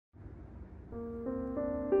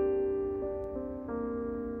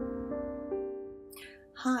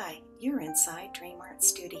Hi, you're inside Dream Art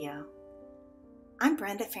Studio. I'm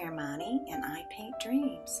Brenda Ferrimani and I paint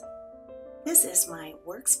dreams. This is my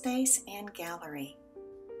workspace and gallery.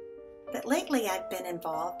 But lately I've been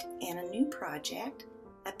involved in a new project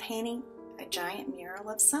of painting a giant mural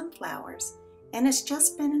of sunflowers, and it's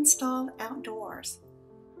just been installed outdoors.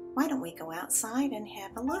 Why don't we go outside and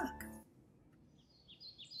have a look?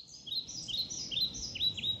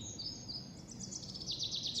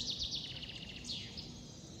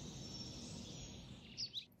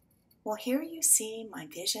 Well, here you see my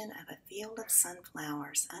vision of a field of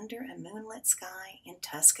sunflowers under a moonlit sky in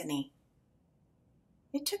Tuscany.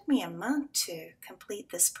 It took me a month to complete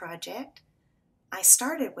this project. I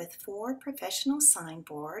started with 4 professional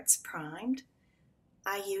signboards primed.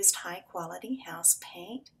 I used high-quality house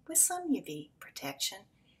paint with some UV protection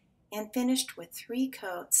and finished with 3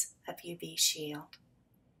 coats of UV shield.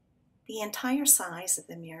 The entire size of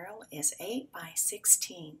the mural is 8 by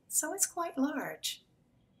 16, so it's quite large.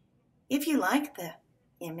 If you like the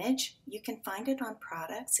image, you can find it on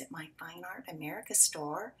products at my Fine Art America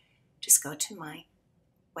store. Just go to my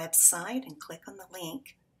website and click on the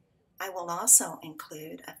link. I will also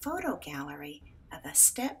include a photo gallery of a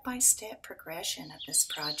step-by-step progression of this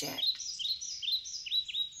project.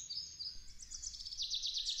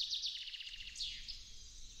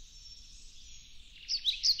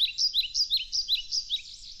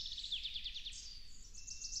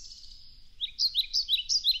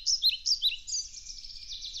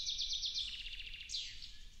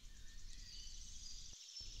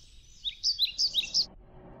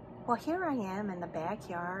 Well, here I am in the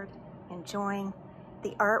backyard enjoying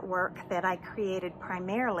the artwork that I created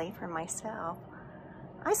primarily for myself.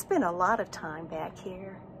 I spend a lot of time back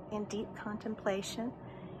here in deep contemplation,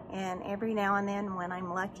 and every now and then when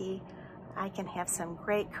I'm lucky, I can have some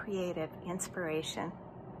great creative inspiration.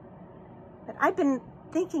 But I've been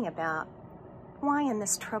thinking about why in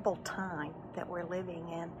this troubled time that we're living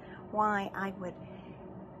in, why I would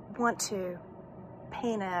want to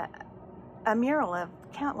paint a mural of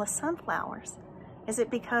countless sunflowers. Is it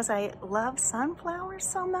because I love sunflowers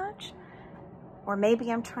so much? Or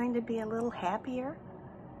maybe I'm trying to be a little happier?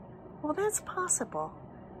 Well, that's possible.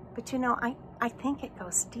 But you know, I think it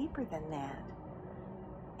goes deeper than that.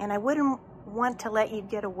 And I wouldn't want to let you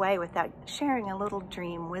get away without sharing a little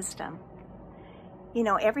dream wisdom. You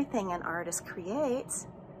know, everything an artist creates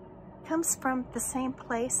comes from the same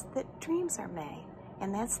place that dreams are made,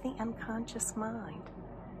 and that's the unconscious mind.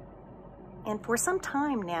 And for some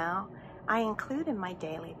time now, I include in my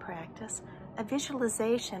daily practice a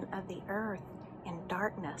visualization of the earth in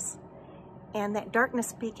darkness. And that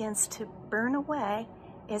darkness begins to burn away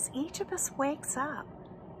as each of us wakes up.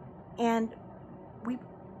 And we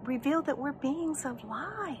reveal that we're beings of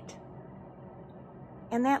light.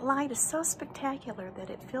 And that light is so spectacular that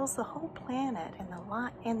it fills the whole planet, and the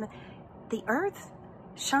light and the earth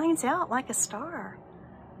shines out like a star.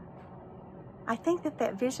 I think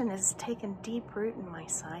that vision has taken deep root in my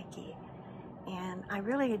psyche, and I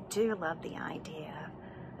really do love the idea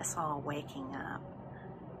of us all waking up.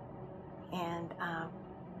 And,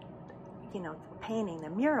 you know, painting the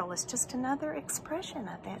mural is just another expression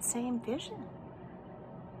of that same vision.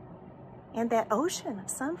 And that ocean of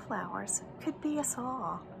sunflowers could be us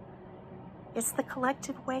all. It's the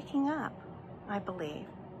collective waking up, I believe.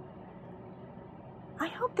 I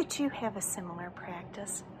hope that you have a similar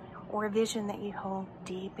practice or a vision that you hold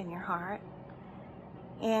deep in your heart.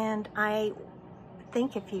 And I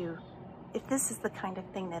think if this is the kind of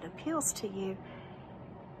thing that appeals to you,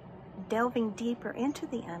 delving deeper into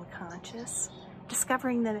the unconscious,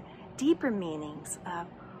 discovering the deeper meanings of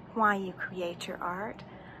why you create your art,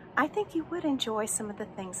 I think you would enjoy some of the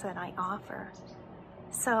things that I offer.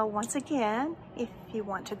 So once again, if you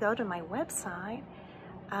want to go to my website,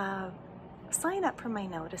 sign up for my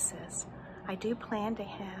notices. I do plan to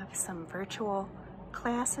have some virtual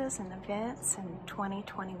classes and events in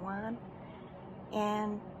 2021,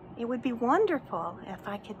 and it would be wonderful if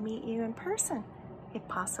I could meet you in person, if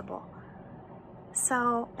possible.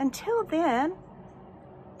 So until then,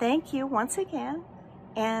 thank you once again,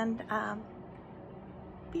 and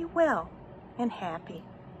be well and happy.